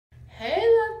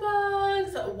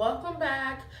welcome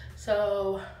back.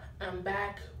 So I'm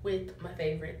back with my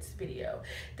favorites video.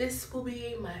 This will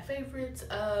be my favorites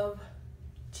of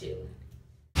June.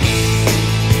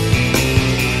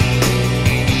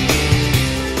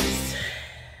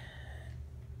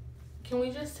 Can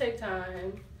we just take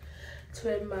time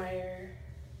to admire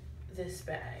this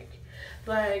bag?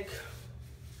 Like,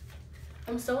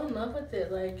 I'm so in love with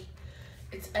it. Like,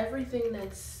 it's everything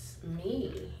that's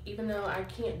me. Even though I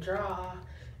can't draw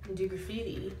and do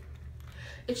graffiti,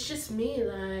 it's just me.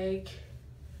 Like,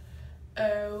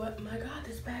 oh my god,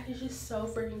 this bag is just so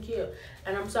freaking cute.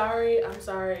 And I'm sorry.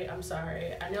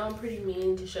 I know I'm pretty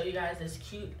mean to show you guys this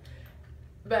cute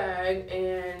bag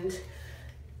and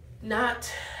not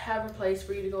have a place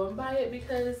for you to go and buy it,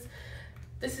 because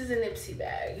this is an Ipsy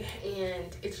bag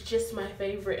and it's just my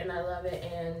favorite and I love it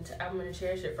and I'm gonna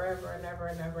cherish it forever and ever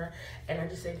and ever, and I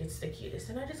just think it's the cutest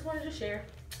and I just wanted to share.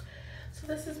 So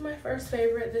this is my first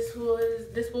favorite. This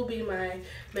will be my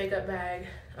makeup bag.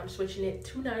 I'm switching it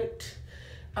tonight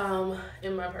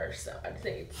in my purse, so I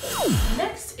think it's so cute.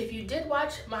 Next, if you did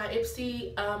watch my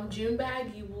Ipsy June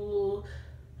bag, you will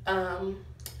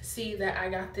see that I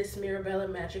got this Mirabella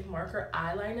Magic Marker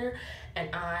eyeliner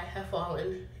and I have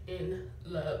fallen in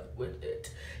love with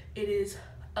it. It is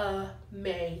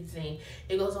amazing.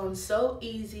 It goes on so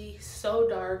easy, so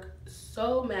dark,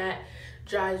 so matte,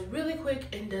 dries really quick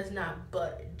and does not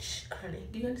budge, honey.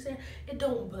 Do you understand? It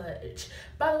don't budge.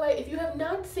 By the way, if you have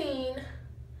not seen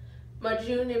my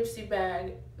June Ipsy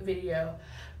bag video,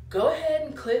 go ahead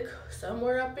and click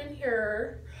somewhere up in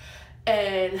here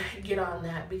and get on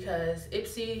that, because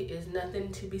Ipsy is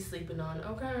nothing to be sleeping on,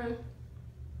 okay?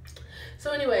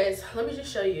 So anyways, let me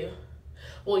just show you.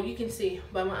 Well, you can see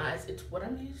by my eyes, it's what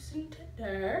I'm using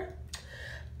today.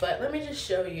 But let me just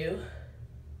show you.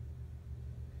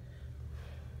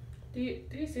 Do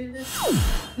you see this?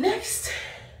 Next.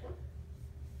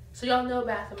 So y'all know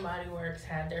Bath & Body Works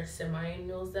had their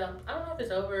semi-annuals up. I don't know if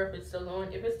it's over, if it's still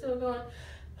going. If it's still going,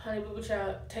 honey boo boo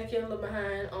child, take your little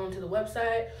behind onto the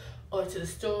website or to the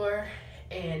store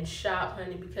and shop,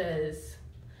 honey, because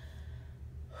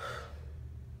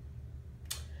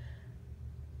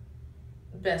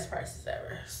best prices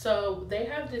ever. So they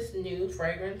have this new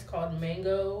fragrance called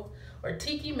Mango or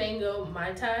Tiki Mango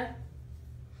Mai Tai.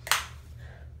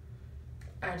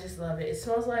 I just love it. It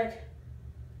smells like,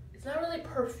 it's not really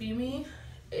perfumey,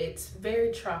 it's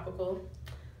very tropical,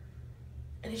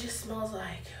 and it just smells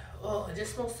like, oh, it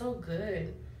just smells so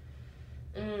good.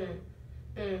 It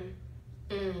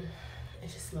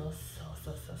just smells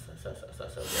so good.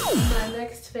 My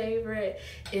next favorite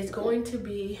is going to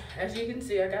be, as you can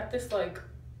see, I got this like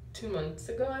 2 months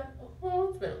ago. Well,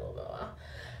 it's been a little bit while,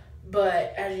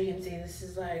 but as you can see, this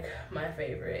is like my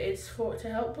favorite. It's to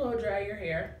help blow dry your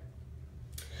hair.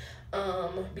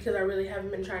 Because I really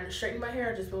haven't been trying to straighten my hair.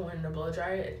 I've just been wanting to blow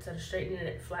dry it instead of straightening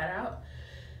it flat out.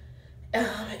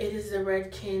 It is the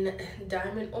Redken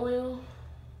Diamond Oil.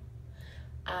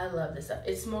 I love this stuff.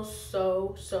 It smells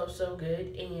so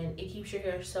good, and it keeps your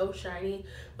hair so shiny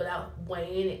without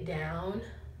weighing it down.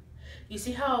 You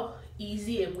see how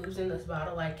easy it moves in this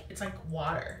bottle? Like, it's like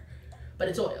water, but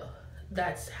it's oil.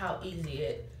 That's how easy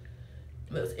it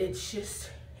moves.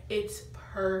 It's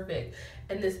perfect.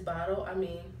 And this bottle, I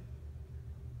mean,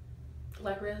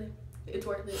 like, really, it's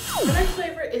worth it. The next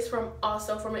favorite is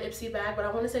also from an Ipsy bag, but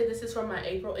I want to say this is from my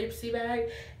April Ipsy bag,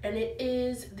 and it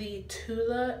is the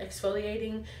Tula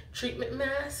Exfoliating Treatment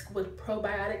Mask with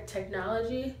probiotic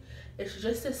technology. It's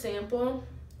just a sample,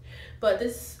 but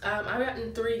this I've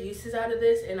gotten 3 uses out of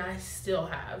this, and I still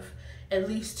have at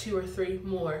least 2 or 3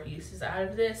 more uses out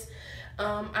of this.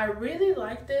 I really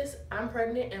like this. I'm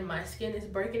pregnant and my skin is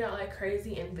breaking out like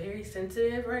crazy and very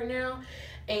sensitive right now,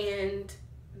 and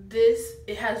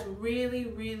it has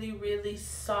really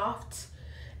soft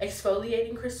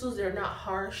exfoliating crystals. They're not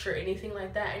harsh or anything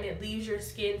like that, and it leaves your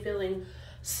skin feeling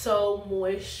so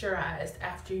moisturized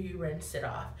after you rinse it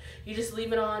off. You just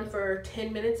leave it on for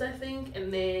 10 minutes, I think,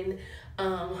 and then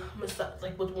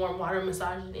like with warm water,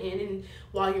 massage it in, and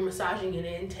while you're massaging it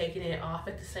in, taking it off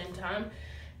at the same time,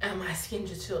 and my skin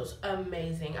just feels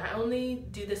amazing. I only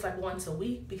do this like once a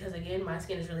week because, again, my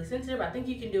skin is really sensitive. I think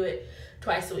you can do it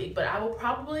twice a week, but I will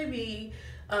probably be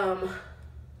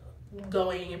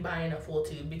going and buying a full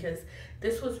tube because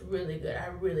this was really good. I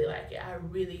really like it. I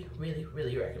really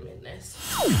recommend this.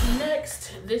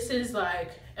 Next, this is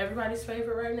like everybody's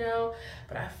favorite right now,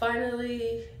 but I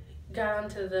finally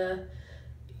got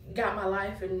my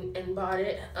life and bought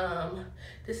it.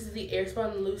 This is the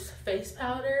Airspun Loose Face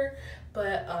Powder,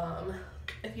 but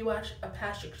if you watch A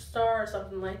Patrick Star or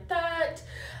something like that,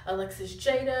 Alexis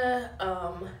Jada,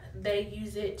 they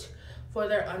use it for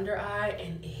their under eye,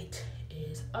 and it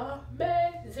is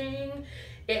amazing.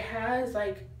 It has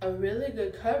like a really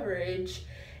good coverage,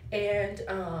 and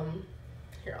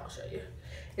here, I'll show you.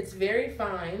 It's very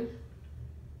fine.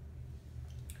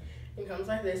 It comes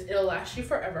like this. It'll last you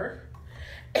forever,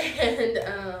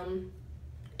 and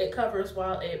it covers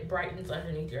while it brightens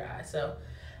underneath your eyes. So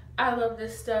I love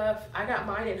this stuff. I got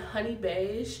mine in honey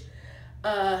beige.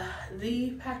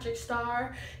 The Patrick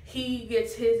Starr, he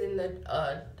gets his in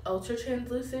the ultra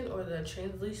translucent or the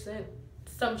translucent,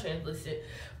 some translucent,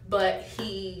 but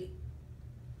I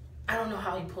don't know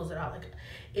how he pulls it out. Like,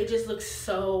 it just looks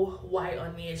so white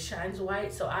on me. It shines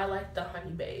white, so I like the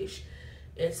honey beige.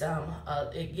 It's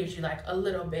it gives you like a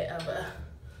little bit of a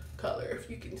color,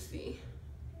 if you can see.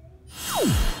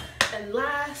 And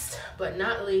last but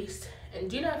not least, and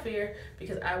do not fear,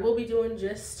 because I will be doing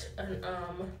just a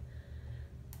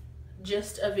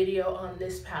video on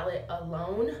this palette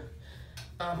alone.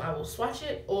 I will swatch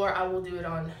it, or I will do it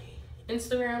on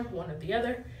Instagram, one or the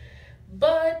other.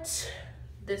 But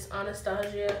this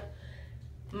Anastasia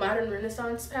Modern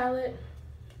Renaissance palette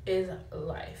is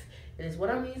life. It is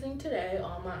what I'm using today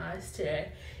on my eyes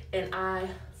today, and I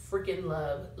freaking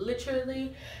love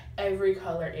literally every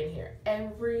color in here.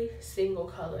 Every single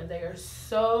color. They are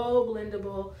so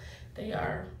blendable. They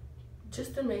are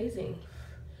just amazing.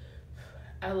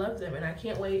 I love them, and I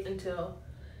can't wait until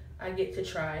I get to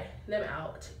try them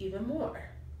out even more.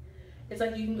 It's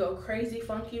like you can go crazy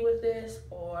funky with this,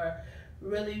 or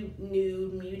really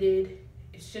nude, muted.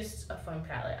 It's just a fun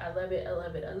palette. I love it, I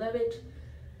love it, I love it.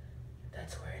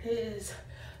 That's where it is.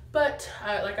 But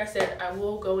like I said, I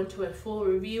will go into a full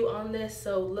review on this,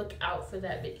 so look out for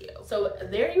that video. So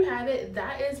there you have it.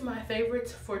 That is my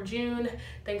favorites for June.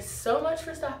 Thanks so much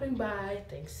for stopping by.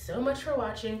 Thanks so much for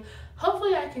watching.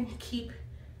 Hopefully I can keep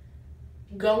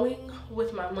going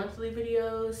with my monthly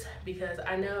videos, because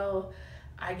I know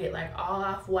I get like all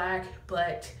off whack,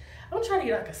 but I'm trying to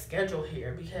get like a schedule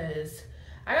here, because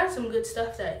I got some good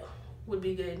stuff that would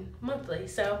be good monthly.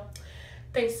 So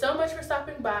thanks so much for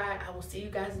stopping by. I will see you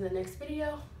guys in the next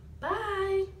video.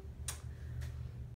 Bye.